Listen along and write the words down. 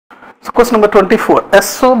So question number 24. A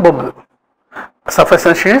soap bubble surface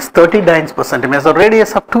tension is 30 dynes per centimeter, so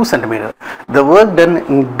radius of 2 centimeter. The work done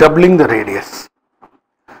in doubling the radius.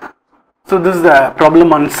 So this is the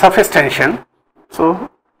problem on surface tension. So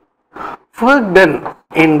work done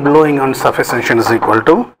in blowing on surface tension is equal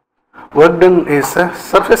to work done is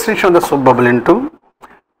surface tension of the soap bubble into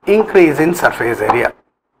increase in surface area.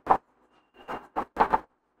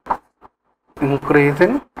 Increase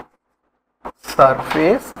in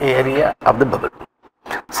surface area of the bubble.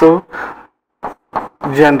 So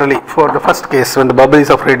generally for the first case, when the bubble is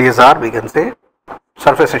of radius r, we can say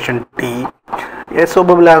surface tension T. A soap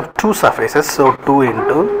bubble have two surfaces, so 2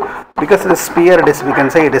 into, because the sphere it is, we can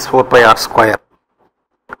say it is 4 pi r square.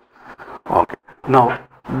 Okay, now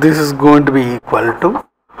this is going to be equal to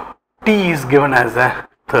T is given as a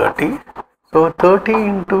 30, so 30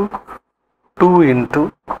 into 2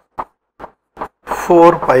 into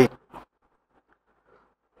 4 pi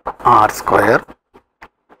r square.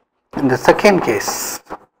 In the second case,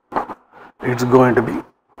 it's going to be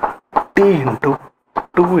T into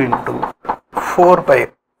 2 into 4 pi,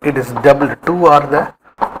 it is double 2 r the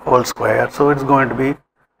whole square, so it's going to be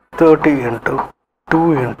 30 into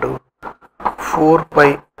 2 into 4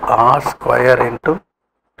 pi r square into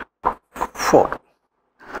 4.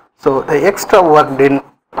 So the extra work done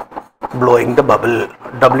blowing the bubble,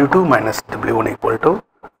 W2 minus W1 equal to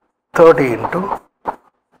 30 into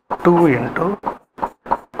 2 into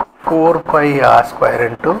 4 pi r square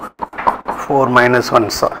into 4 minus 1,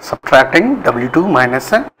 so subtracting W2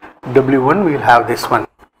 minus W1, we will have this one.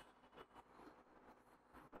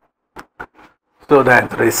 So the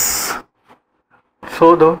answer is,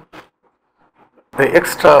 so the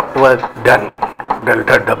extra work done,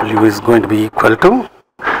 delta W is going to be equal to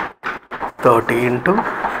 30 into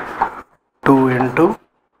 2 into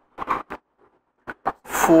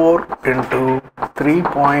 4 into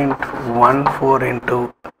 3.14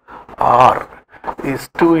 into r is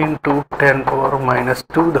 2 into 10 power minus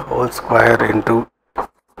 2 the whole square into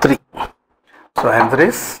 3. So answer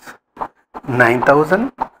is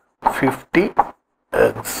 9050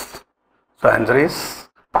 ergs. So answer is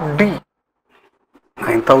D,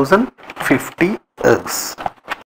 9050 ergs.